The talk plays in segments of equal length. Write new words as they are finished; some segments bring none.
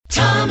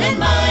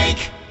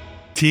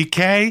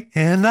TK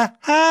in the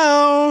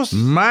house.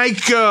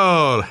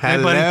 Michael.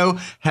 Hello,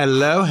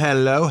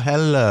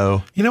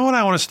 hello. You know what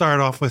I want to start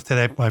off with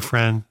today, my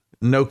friend?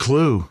 No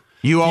clue.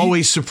 You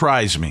always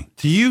surprise me.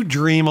 Do you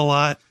dream a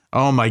lot?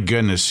 Oh, my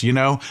goodness. You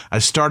know, I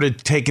started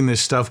taking this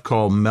stuff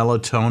called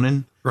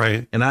melatonin.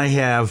 Right. And I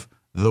have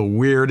the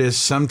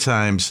weirdest,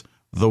 sometimes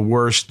the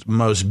worst,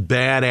 most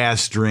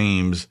badass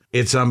dreams.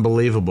 It's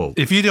unbelievable.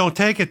 If you don't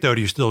take it, though, do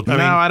you still?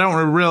 I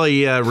don't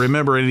really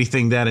remember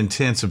anything that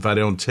intense if I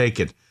don't take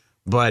it.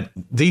 But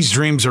these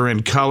dreams are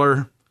in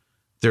color.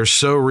 They're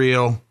so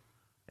real.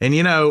 And,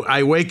 you know,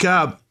 I wake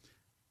up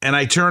and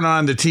I turn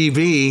on the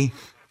TV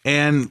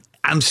and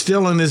I'm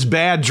still in this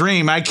bad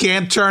dream. I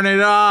can't turn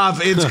it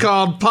off. It's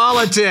called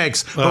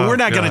politics. But we're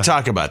not going to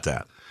talk about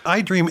that.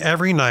 I dream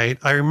every night.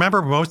 I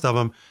remember most of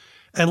them.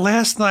 And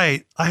last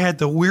night, I had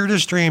the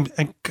weirdest dreams,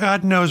 and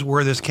God knows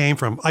where this came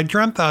from. I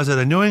dreamt I was at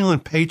a New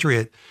England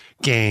Patriot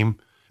game.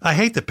 I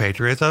hate the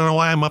Patriots. I don't know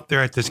why I'm up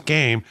there at this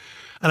game.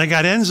 And I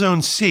got end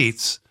zone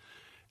seats.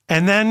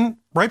 And then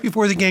right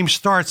before the game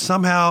starts,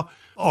 somehow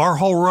our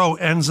whole row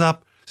ends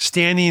up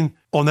standing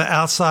on the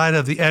outside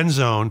of the end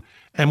zone.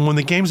 And when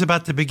the game's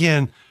about to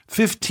begin,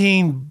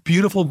 15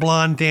 beautiful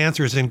blonde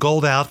dancers in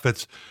gold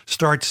outfits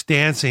starts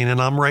dancing,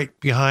 and I'm right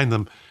behind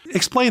them.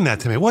 Explain that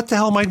to me. What the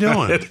hell am I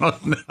doing? I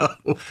don't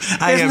know.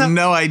 I have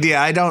no idea.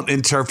 I don't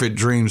interpret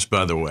dreams,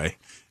 by the way.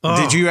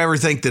 Oh. Did you ever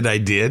think that I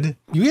did?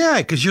 Yeah,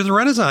 because you're the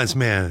Renaissance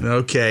man.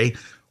 Okay.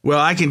 Well,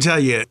 I can tell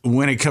you,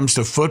 when it comes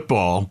to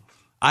football,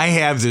 I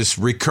have this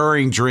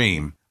recurring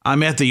dream.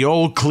 I'm at the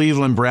old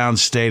Cleveland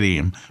Browns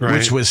Stadium,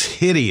 which was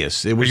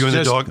hideous. It was.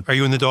 Are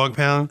you in the dog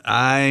pound?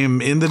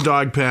 I'm in the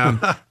dog pound,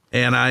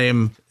 and I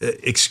am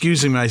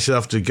excusing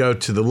myself to go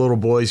to the little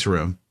boys'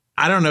 room.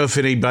 I don't know if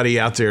anybody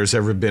out there has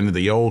ever been to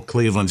the old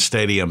Cleveland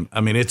Stadium.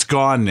 I mean, it's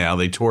gone now.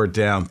 They tore it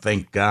down,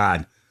 thank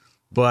God.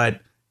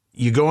 But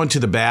you go into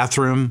the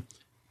bathroom,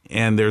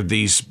 and there are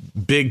these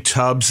big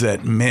tubs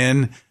that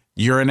men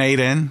urinate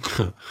in.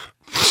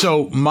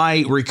 So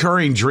my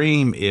recurring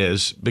dream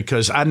is,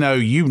 because I know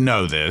you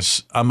know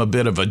this, I'm a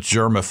bit of a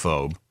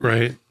germaphobe.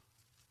 Right.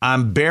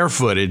 I'm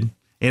barefooted,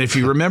 and if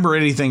you remember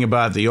anything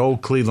about the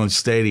old Cleveland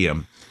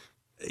Stadium,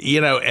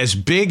 you know, as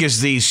big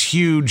as these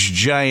huge,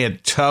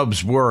 giant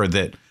tubs were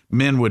that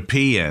men would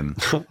pee in,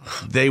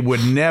 they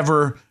would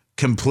never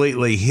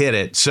completely hit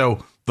it.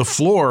 So the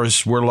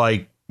floors were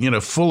like, you know,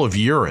 full of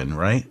urine,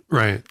 right?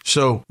 Right.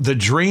 So the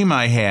dream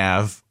I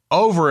have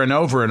over and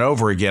over and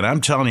over again,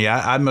 I'm telling you,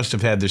 I must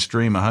have had this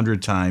dream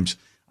 100 times.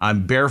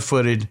 I'm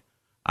barefooted.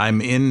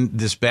 I'm in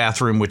this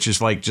bathroom, which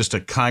is like just a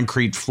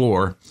concrete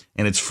floor,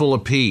 and it's full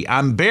of pee.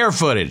 I'm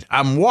barefooted.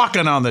 I'm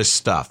walking on this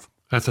stuff.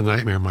 That's a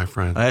nightmare, my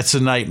friend. That's a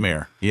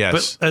nightmare,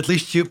 yes. But at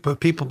least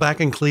people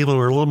back in Cleveland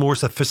were a little more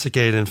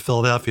sophisticated in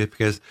Philadelphia,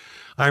 because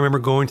I remember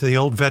going to the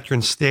old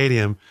Veterans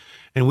Stadium,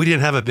 and we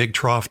didn't have a big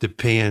trough to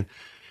pee in.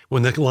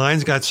 When the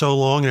lines got so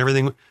long and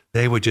everything,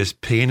 they would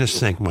just pee in a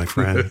sink, my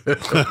friend.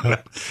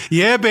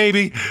 Yeah,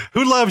 baby.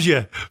 Who loves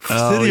you?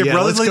 Oh, yeah.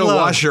 Let's go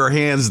wash our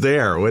hands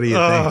there. What do you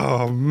think?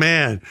 Oh,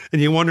 man.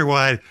 And you wonder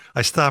why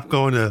I stopped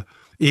going to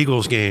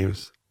Eagles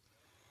games.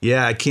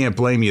 Yeah, I can't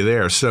blame you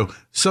there. So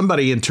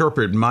somebody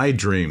interpret my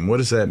dream. What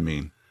does that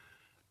mean?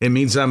 It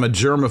means I'm a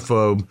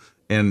germaphobe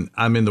and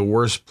I'm in the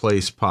worst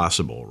place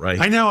possible, right?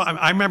 I know.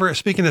 I remember,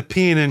 speaking of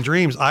peeing in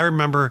dreams, I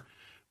remember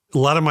a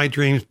lot of my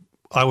dreams,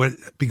 I would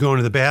be going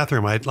to the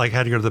bathroom. I had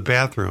to go to the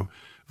bathroom,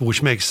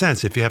 which makes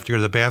sense if you have to go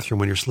to the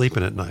bathroom when you're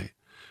sleeping at night.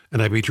 And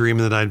I'd be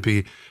dreaming that I'd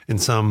be in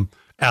some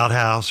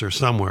outhouse or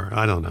somewhere.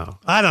 I don't know.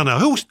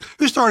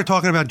 Who started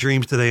talking about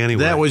dreams today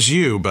anyway? That was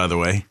you, by the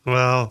way.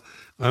 Well,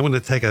 I'm going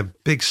to take a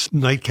big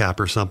nightcap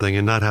or something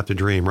and not have to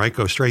dream, right?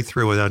 Go straight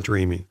through without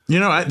dreaming. You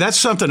know, that's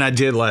something I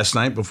did last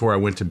night before I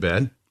went to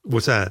bed.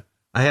 What's that?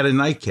 I had a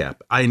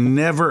nightcap. I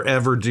never,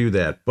 ever do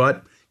that.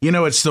 But, you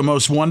know, it's the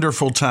most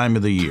wonderful time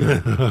of the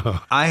year.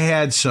 I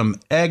had some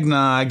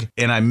eggnog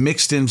and I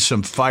mixed in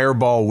some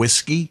Fireball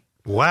whiskey.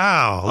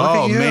 Wow. Look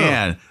at you.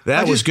 Man.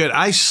 That was good.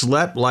 I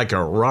slept like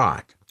a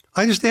rock.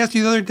 I just asked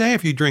you the other day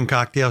if you drink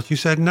cocktails. You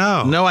said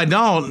no. No, I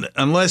don't,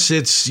 unless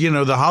it's, you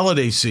know, the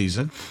holiday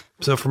season.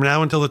 So from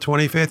now until the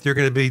 25th, you're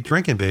going to be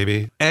drinking,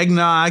 baby.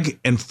 Eggnog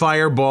and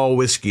Fireball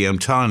whiskey. I'm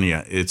telling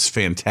you, it's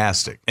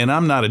fantastic. And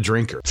I'm not a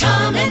drinker.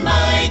 Tom and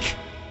Mike.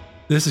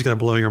 This is going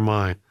to blow your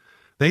mind.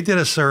 They did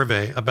a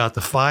survey about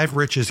the 5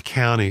 richest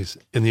counties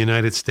in the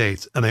United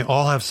States, and they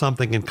all have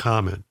something in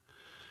common.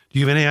 Do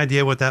you have any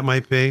idea what that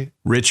might be?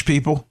 Rich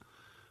people?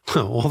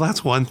 Well,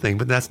 that's one thing,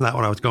 but that's not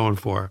what I was going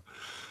for.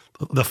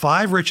 The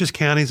 5 richest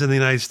counties in the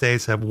United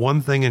States have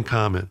one thing in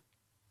common.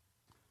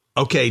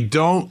 Okay,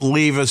 don't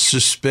leave us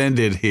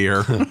suspended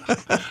here.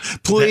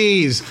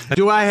 Please.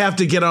 Do I have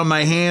to get on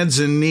my hands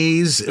and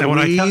knees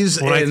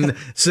and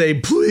say,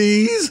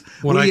 please?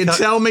 Will you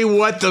tell me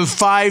what the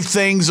 5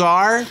 things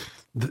are?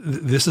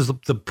 This is to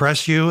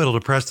depress you. It'll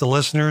depress the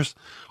listeners.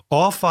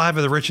 All 5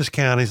 of the richest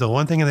counties, the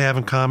one thing they have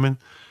in common,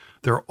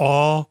 they're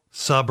all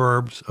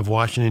suburbs of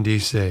Washington,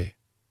 D.C.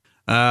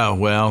 Oh,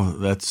 well,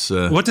 that's...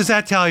 what does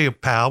that tell you,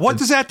 pal? What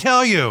does that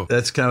tell you?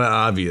 That's kind of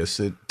obvious.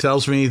 It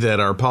tells me that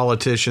our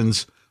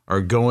politicians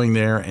are going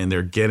there and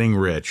they're getting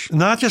rich.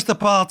 Not just the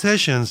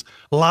politicians,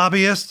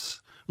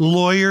 lobbyists,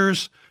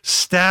 lawyers,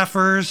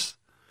 staffers.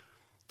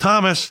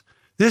 Thomas,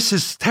 this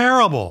is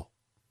terrible.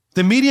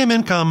 The median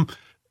income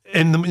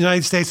in the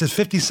United States is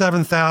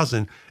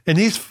 $57,000. In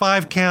these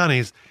 5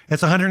 counties,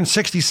 it's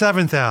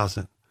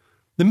 $167,000.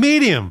 The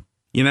median.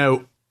 You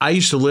know, I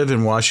used to live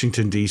in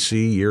Washington,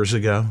 D.C. years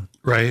ago.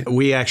 Right.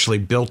 We actually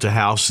built a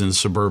house in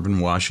suburban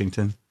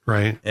Washington.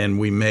 Right. And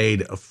we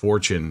made a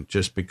fortune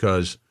just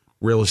because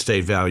real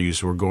estate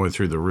values were going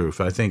through the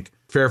roof. I think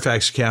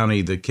Fairfax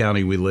County, the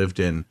county we lived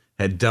in,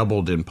 had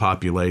doubled in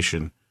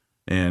population.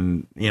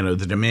 And, you know,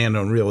 the demand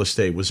on real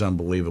estate was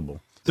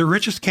unbelievable. The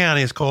richest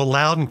county is called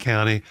Loudoun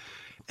County,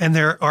 and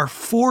there are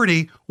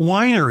 40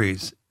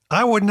 wineries.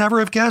 I would never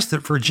have guessed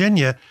that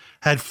Virginia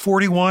had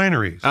 40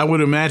 wineries. I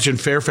would imagine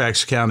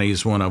Fairfax County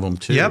is one of them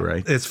too, Yep.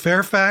 right? It's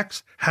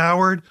Fairfax,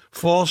 Howard,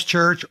 Falls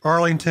Church,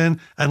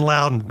 Arlington, and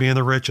Loudoun being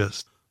the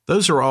richest.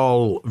 Those are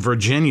all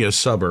Virginia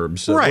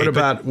suburbs. Right,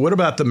 What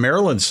about the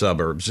Maryland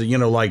suburbs? You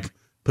know, like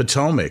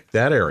Potomac,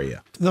 that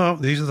area. No,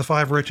 these are the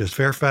 5 richest.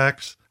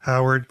 Fairfax,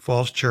 Howard,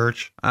 Falls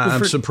Church.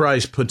 I'm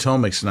surprised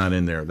Potomac's not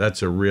in there.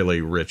 That's a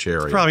really rich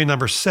area. Probably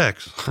number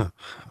 6.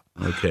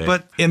 Okay.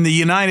 But in the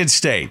United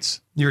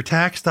States. Your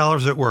tax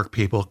dollars at work,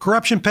 people.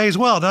 Corruption pays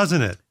well,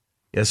 doesn't it?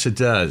 Yes, it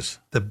does.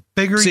 The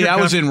bigger See, your I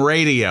was in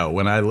radio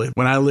when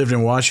I lived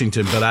in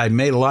Washington, but I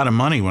made a lot of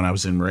money when I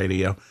was in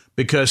radio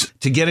because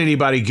to get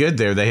anybody good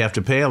there, they have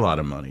to pay a lot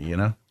of money, you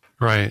know?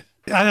 Right.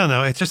 I don't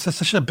know. It's just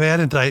such a bad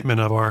indictment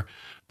of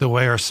the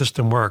way our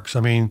system works. I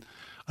mean,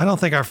 I don't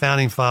think our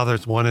founding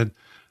fathers wanted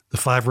the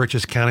 5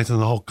 richest counties in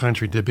the whole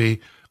country to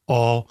be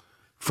all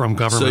from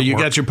government. So you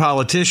work. got your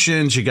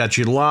politicians, you got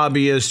your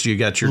lobbyists, you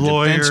got your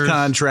lawyers, defense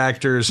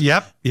contractors.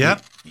 Yep.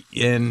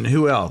 And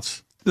who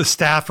else? The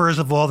staffers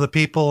of all the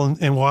people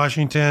in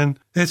Washington.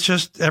 It's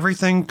just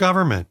everything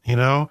government, you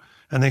know,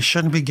 and they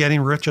shouldn't be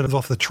getting rich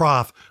off the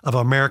trough of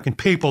American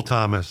people,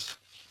 Thomas.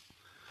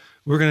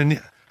 We're going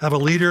to have a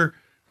leader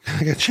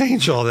to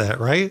change all that,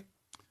 right?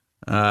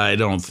 I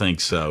don't think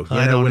so.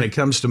 You know, when it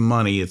comes to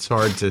money, it's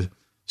hard to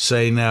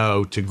say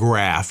no to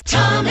graft.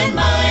 Tom and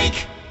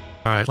Mike.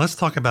 All right, let's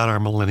talk about our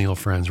millennial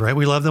friends, right?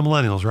 We love the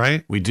millennials,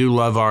 right? We do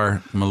love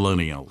our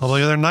millennials.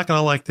 Although they're not going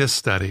to like this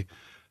study.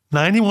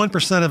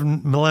 91% of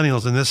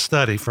millennials in this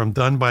study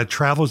done by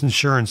Travelers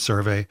Insurance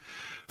Survey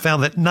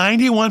found that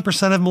 91%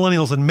 of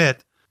millennials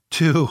admit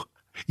to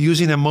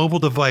using a mobile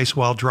device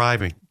while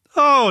driving.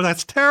 Oh,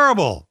 that's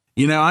terrible.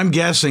 You know, I'm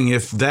guessing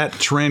if that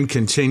trend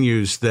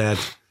continues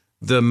that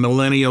the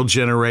millennial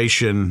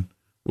generation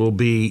will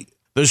be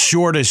the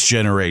shortest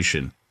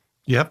generation.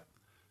 Yep.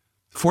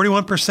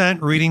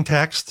 41% reading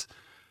text,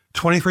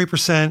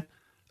 23%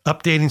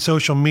 updating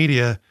social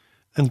media,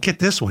 and get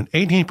this one,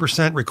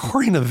 18%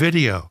 recording a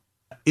video.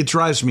 It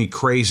drives me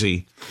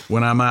crazy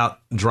when I'm out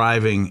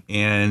driving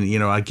and, you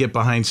know, I get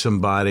behind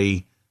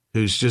somebody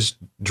who's just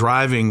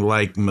driving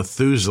like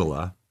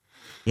Methuselah.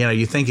 You know,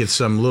 you think it's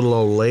some little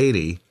old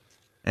lady,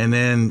 and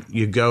then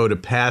you go to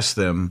pass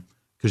them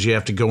because you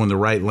have to go in the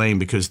right lane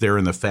because they're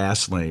in the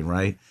fast lane,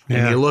 right? Yeah.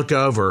 And you look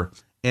over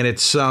and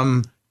it's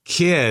some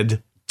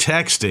kid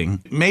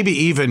texting, maybe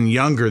even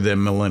younger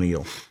than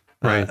millennial.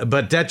 Right.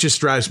 But that just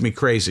drives me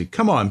crazy.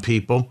 Come on,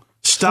 people.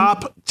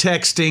 Stop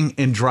texting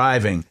and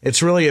driving.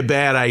 It's really a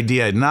bad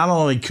idea. Not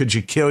only could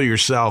you kill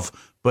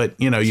yourself, but,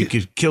 you know, you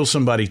could kill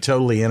somebody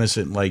totally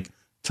innocent like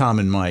Tom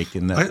and Mike,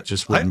 and that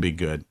just wouldn't be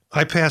good.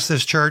 I passed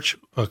this church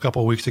a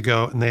couple of weeks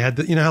ago, and they had,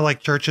 you know how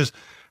like churches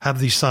have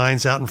these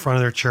signs out in front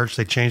of their church?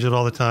 They change it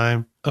all the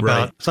time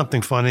about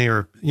something funny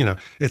or, you know,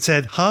 it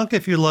said, honk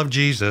if you love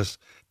Jesus,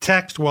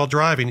 text while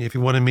driving if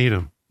you want to meet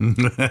him.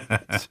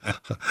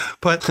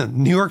 But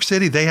New York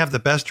City, they have the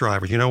best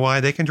drivers. You know why?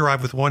 They can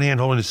drive with one hand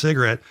holding a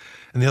cigarette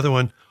and the other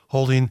one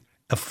holding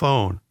a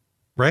phone,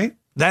 right?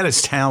 That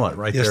is talent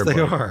right there. Yes, they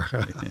buddy. are.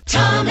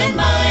 Tom and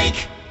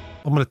Mike.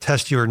 I'm going to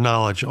test your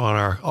knowledge on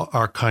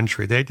our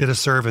country. They did a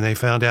survey and they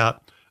found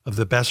out of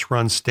the best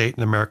run state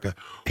in America.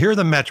 Here are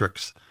the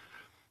metrics.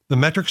 The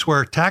metrics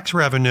were tax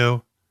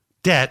revenue,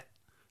 debt,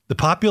 the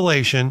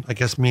population, I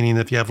guess meaning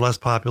if you have less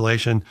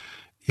population,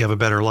 you have a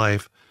better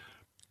life,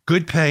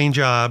 good paying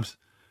jobs,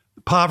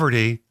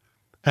 poverty,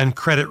 and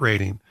credit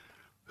rating.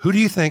 Who do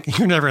you think,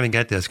 you're never going to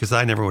get this because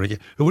I never would have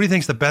get, who do you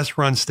think is the best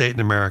run state in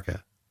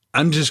America?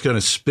 I'm just going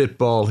to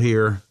spitball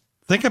here.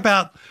 Think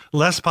about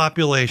less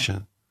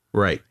population.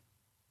 Right.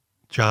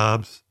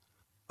 Jobs.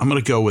 I'm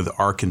going to go with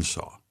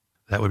Arkansas.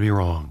 That would be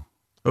wrong.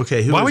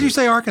 Okay. Why would you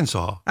say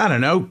Arkansas? I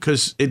don't know,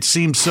 because it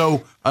seems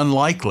so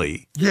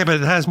unlikely. Yeah, but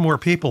it has more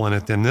people in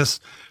it than this.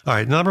 All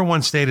right, number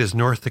one state is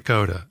North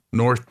Dakota.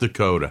 North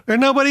Dakota. There's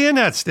nobody in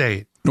that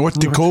state. North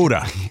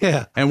Dakota.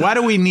 Yeah. And why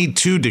do we need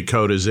 2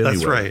 Dakotas anyway?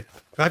 That's right.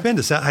 I've been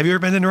to South. Have you ever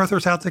been to North or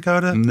South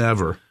Dakota?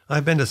 Never.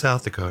 I've been to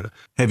South Dakota.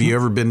 Have you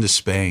ever been to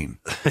Spain?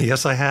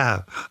 Yes, I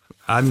have.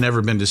 I've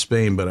never been to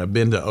Spain, but I've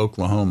been to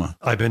Oklahoma.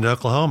 I've been to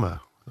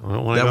Oklahoma. I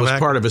don't wanna That go was back.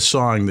 part of a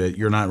song that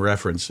you're not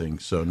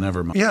referencing, so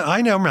never mind. Yeah,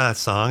 I know that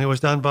song. It was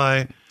done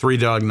by, 3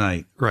 Dog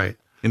Night. right.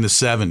 in the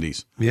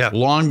 70s. Yeah.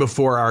 Long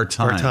before our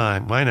time. Our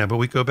time. I know, but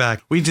we go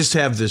back. We just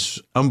have this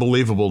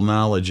unbelievable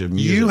knowledge of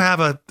music. You have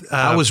a...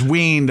 I was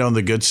weaned on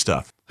the good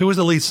stuff. Who was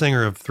the lead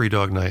singer of Three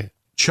Dog Night?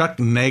 Chuck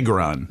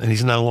Negron. And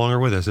he's no longer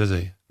with us, is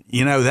he?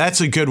 You know,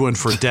 that's a good one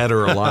for Dead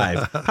or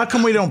Alive. How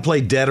come we don't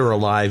play Dead or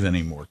Alive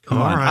anymore? Come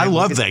on. right. I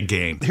love that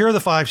game. Here are the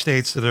 5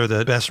 states that are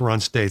the best run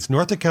states.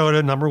 North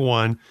Dakota, number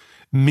 1.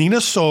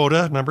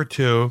 Minnesota, number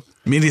 2.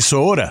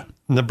 Minnesota.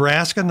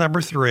 Nebraska,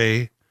 number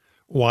 3.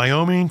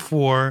 Wyoming,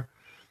 4.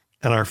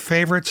 And our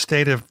favorite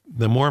state of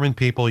the Mormon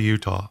people,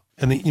 Utah.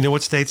 And you know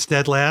what state's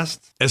dead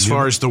last? As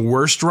far as the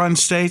worst run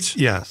states?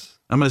 Yes.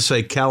 I'm going to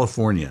say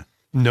California.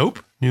 Nope.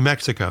 New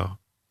Mexico.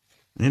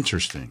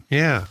 Interesting.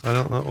 Yeah. I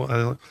don't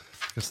know.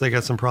 I guess they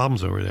got some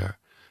problems over there.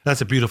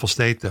 That's a beautiful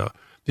state, though.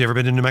 You ever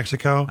been to New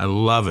Mexico? I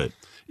love it.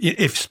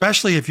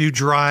 Especially if you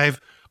drive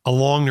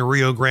along the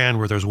Rio Grande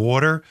where there's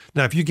water.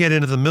 Now, if you get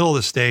into the middle of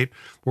the state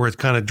where it's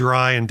kind of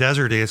dry and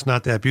deserty, it's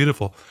not that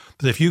beautiful.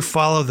 But if you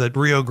follow the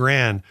Rio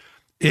Grande,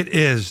 it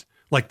is,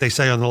 like they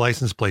say on the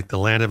license plate, the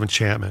land of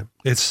enchantment.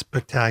 It's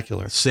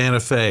spectacular. Santa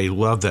Fe.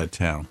 Love that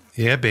town.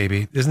 Yeah,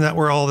 baby. Isn't that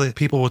where all the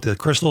people with the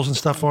crystals and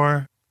stuff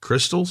are?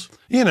 Crystals?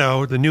 You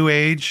know, the New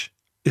Age.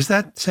 Is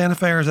that Santa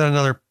Fe or is that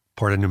another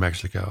part of New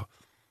Mexico?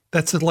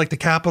 That's like the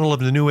capital of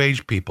the New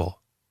Age people.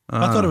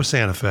 I thought it was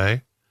Santa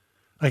Fe.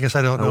 I guess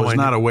I don't know. I was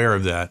not aware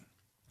of that.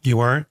 You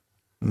weren't?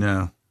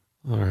 No.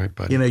 All right,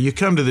 buddy. You know, you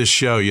come to this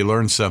show, you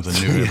learn something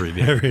new every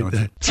day. Every don't you?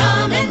 day.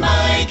 Tom and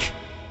Mike.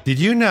 Did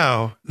you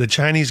know the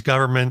Chinese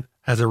government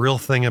has a real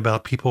thing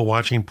about people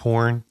watching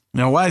porn?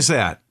 Now, why is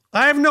that?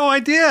 I have no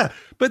idea,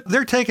 but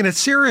they're taking it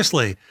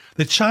seriously.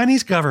 The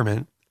Chinese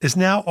government is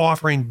now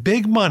offering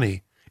big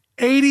money,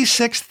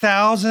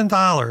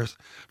 $86,000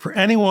 for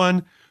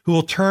anyone who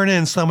will turn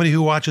in somebody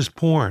who watches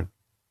porn.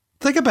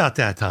 Think about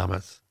that,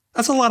 Thomas.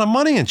 That's a lot of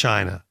money in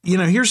China. You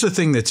know, here's the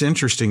thing that's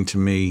interesting to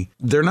me.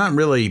 They're not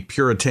really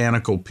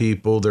puritanical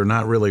people. They're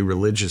not really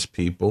religious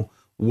people.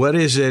 What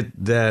is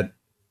it that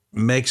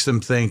makes them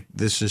think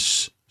this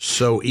is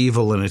so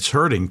evil and it's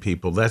hurting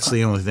people? That's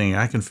the only thing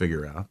I can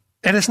figure out.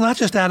 And it's not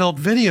just adult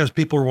videos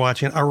people are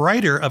watching. A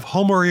writer of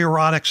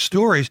homoerotic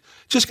stories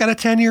just got a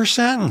 10-year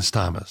sentence,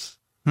 Thomas.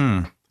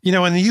 You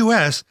know, in the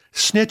U.S.,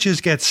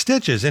 snitches get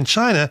stitches. In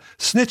China,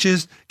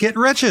 snitches get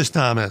riches,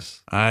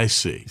 Thomas. I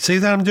see. See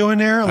that I'm doing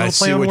there? A little I play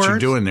see on what words? you're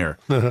doing there.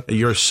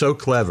 You're so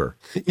clever.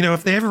 You know,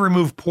 if they ever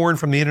remove porn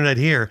from the internet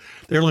here,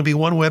 there'll only be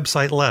one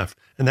website left.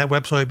 And that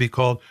website would be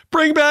called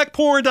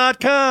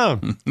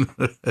bringbackporn.com.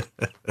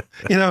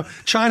 You know,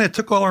 China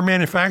took all our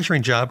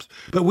manufacturing jobs,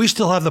 but we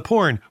still have the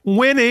porn.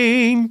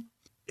 Winning.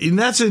 And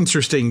that's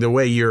interesting the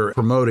way you're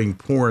promoting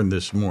porn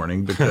this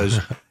morning because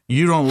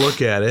you don't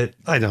look at it.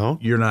 I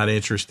don't. You're not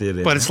interested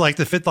in But it. it's like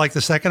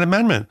the Second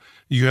Amendment.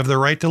 You have the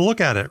right to look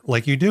at it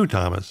like you do,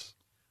 Thomas.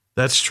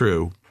 That's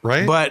true.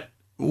 Right? But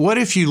what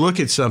if you look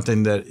at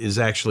something that is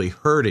actually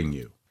hurting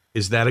you?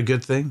 Is that a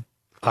good thing?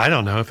 I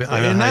don't know.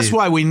 And that's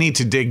why we need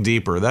to dig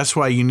deeper. That's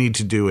why you need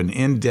to do an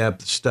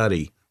in-depth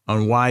study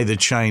on why the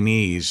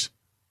Chinese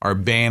are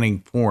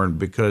banning porn,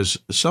 because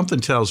something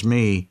tells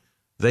me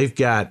they've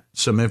got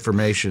some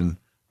information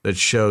that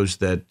shows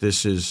that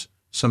this is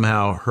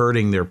somehow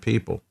hurting their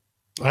people.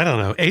 I don't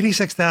know.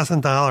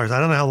 $86,000. I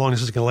don't know how long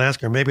this is going to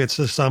last, or maybe it's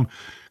just some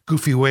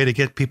goofy way to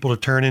get people to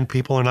turn in.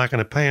 People are not going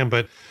to pay them.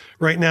 But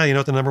right now, you know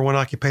what the number one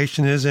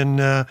occupation is in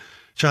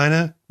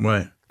China?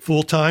 What?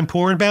 Full-time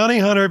porn bounty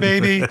hunter,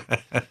 baby.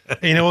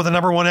 You know what the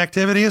number one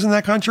activity is in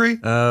that country?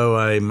 Oh,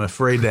 I'm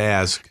afraid to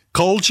ask.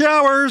 Cold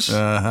showers.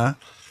 Uh-huh.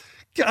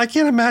 I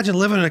can't imagine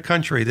living in a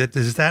country that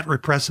is that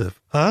repressive,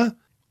 huh?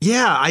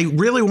 Yeah, I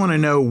really want to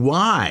know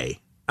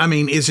why. I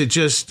mean, is it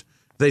just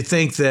they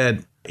think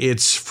that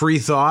it's free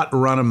thought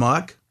run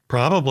amok?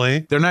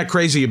 Probably. They're not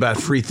crazy about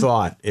free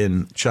thought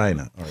in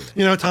China, are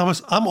they? You know,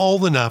 Thomas, I'm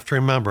old enough to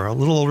remember, a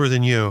little older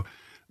than you,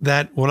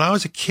 that when I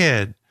was a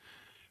kid,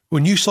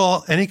 when you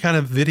saw any kind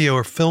of video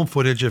or film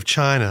footage of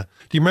China,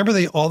 do you remember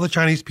all the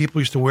Chinese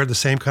people used to wear the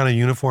same kind of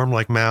uniform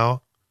like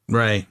Mao?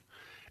 Right.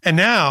 And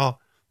now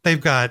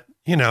they've got,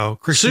 you know,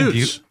 Christian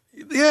Suits.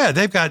 Yeah,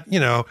 they've got, you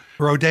know,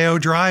 Rodeo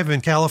Drive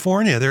in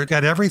California. They've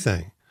got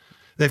everything.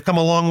 They've come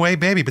a long way,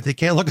 baby, but they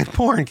can't look at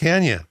porn,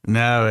 can you?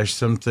 No, there's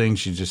some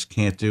things you just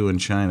can't do in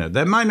China.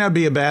 That might not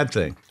be a bad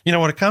thing. You know,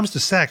 when it comes to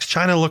sex,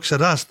 China looks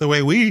at us the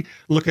way we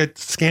look at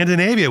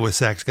Scandinavia with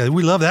sex, because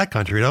we love that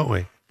country, don't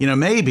we? You know,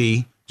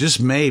 maybe, just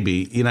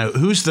maybe, you know,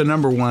 who's the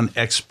number one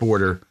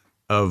exporter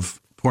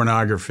of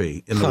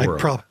pornography in the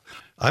world?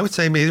 I would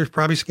say maybe there's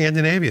probably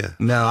Scandinavia.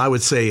 No, I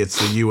would say it's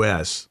the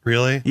U.S.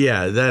 Really?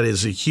 Yeah, that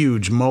is a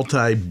huge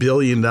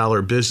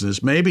multi-billion-dollar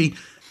business. Maybe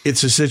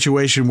it's a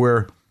situation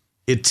where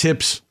it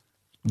tips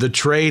the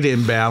trade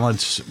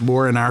imbalance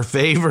more in our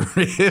favor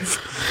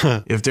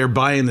if they're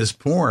buying this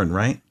porn,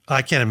 right?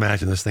 I can't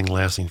imagine this thing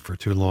lasting for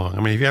too long.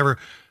 I mean, if you ever,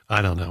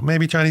 I don't know,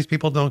 maybe Chinese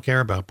people don't care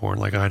about porn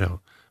like I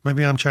don't.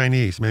 Maybe I'm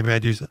Chinese. Maybe I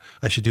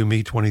should do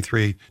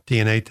Me23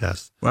 DNA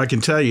tests. Well, I can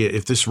tell you,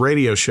 if this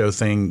radio show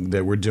thing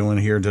that we're doing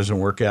here doesn't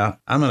work out,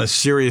 I'm going to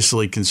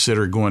seriously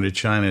consider going to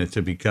China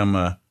to become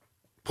a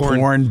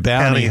Porn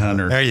bounty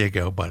hunter. There you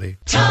go, buddy.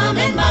 Tom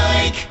and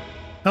Mike.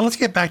 Now let's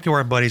get back to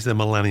our buddies, the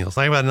millennials.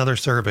 I got another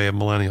survey of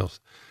millennials.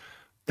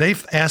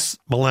 They've asked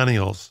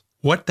millennials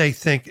what they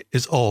think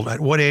is old. At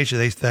what age do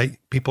they think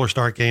people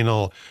start getting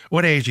old?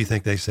 What age do you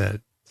think they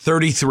said?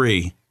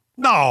 33.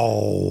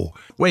 No.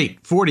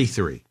 Wait,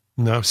 43.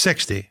 No,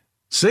 60.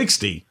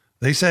 60.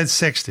 They said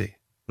 60.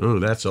 Oh,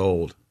 that's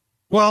old.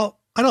 Well,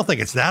 I don't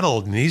think it's that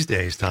old in these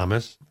days,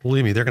 Thomas.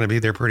 Believe me, they're going to be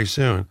there pretty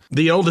soon.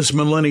 The oldest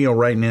millennial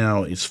right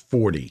now is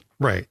 40.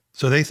 Right.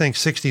 So they think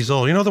 60 is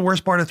old. You know the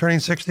worst part of turning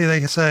 60,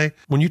 they say?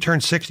 When you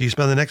turn 60, you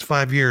spend the next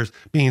 5 years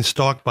being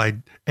stalked by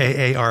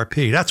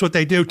AARP. That's what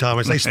they do,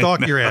 Thomas. They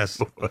stalk your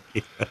ass.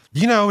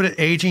 You know that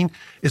aging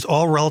is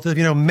all relative.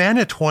 You know, men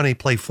at 20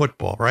 play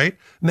football, right?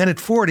 Men at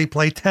 40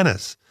 play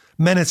tennis.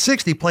 Men at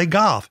 60 play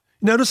golf.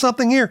 Notice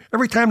something here.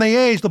 Every time they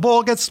age, the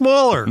ball gets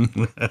smaller.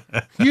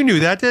 You knew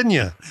that, didn't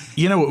you?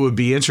 You know what would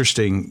be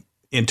interesting?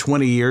 In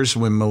 20 years,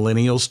 when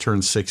millennials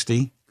turn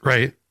 60,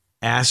 right?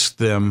 Ask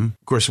them.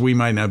 Of course, we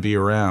might not be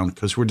around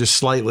because we're just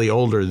slightly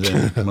older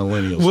than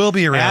millennials. We'll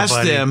be around, Ask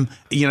buddy. them,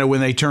 you know, when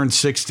they turn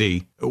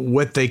 60,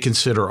 what they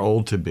consider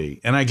old to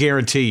be. And I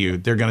guarantee you,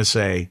 they're going to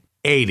say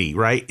 80,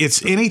 right?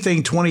 It's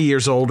anything 20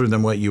 years older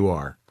than what you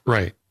are.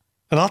 Right.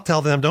 And I'll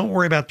tell them, don't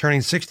worry about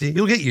turning 60.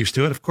 You'll get used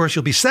to it. Of course,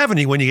 you'll be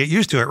 70 when you get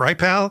used to it, right,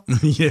 pal?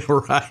 Yeah,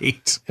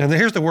 right. And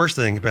here's the worst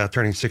thing about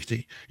turning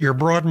 60. Your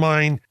broad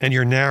mind and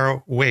your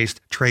narrow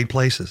waist trade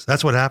places.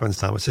 That's what happens,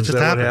 Thomas. It Is just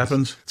that happens. what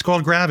happens? It's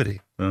called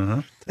gravity.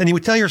 Uh-huh. And you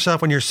would tell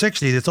yourself when you're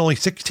 60, it's only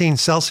 16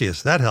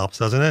 Celsius. That helps,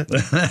 doesn't it?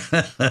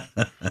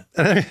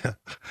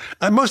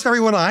 And most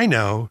everyone I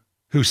know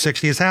who's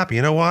 60 is happy.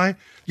 You know why?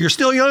 You're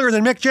still younger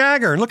than Mick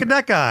Jagger. And look at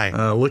that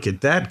guy. Look at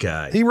that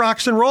guy. He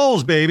rocks and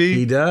rolls, baby.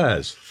 He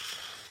does.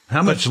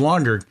 How much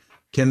longer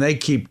can they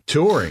keep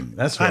touring?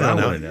 That's what I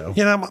want to know.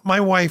 You know, my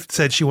wife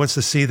said she wants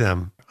to see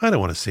them. I don't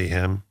want to see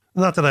him.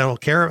 Not that I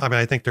don't care. I mean,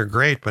 I think they're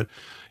great, but,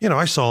 you know,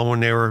 I saw them when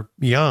they were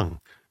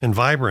young and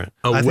vibrant.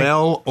 A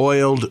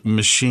well-oiled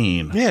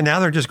machine. Yeah, now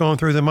they're just going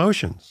through the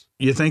motions.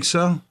 You think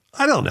so?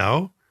 I don't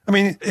know. I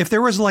mean, if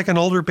there was like an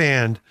older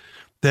band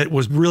that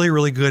was really,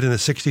 really good in the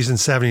 60s and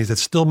 70s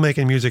that's still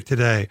making music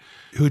today,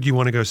 who do you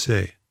want to go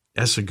see?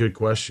 That's a good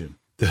question.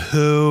 The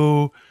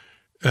Who,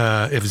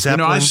 if Zeppelin.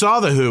 You know, I saw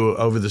The Who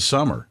over the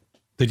summer.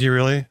 Did you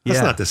really? That's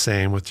Yeah. not the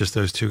same with just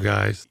those two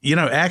guys. You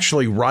know,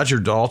 actually, Roger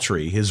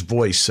Daltrey, his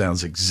voice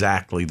sounds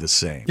exactly the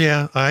same.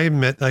 Yeah, I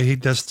admit he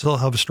does still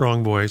have a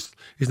strong voice.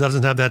 He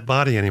doesn't have that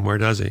body anymore,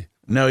 does he?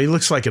 No, he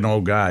looks like an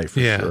old guy for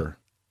sure.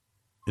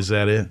 Is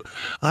that it?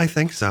 I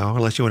think so,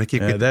 unless you want to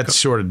keep it. That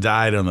sort of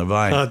died on the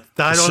vine.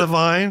 Died on the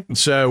vine?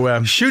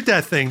 So shoot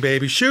that thing,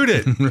 baby. Shoot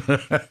it.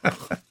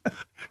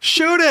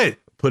 Shoot it.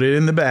 Put it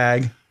in the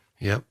bag.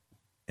 Yep.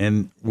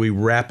 And we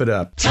wrap it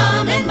up.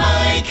 Tom and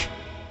Mike.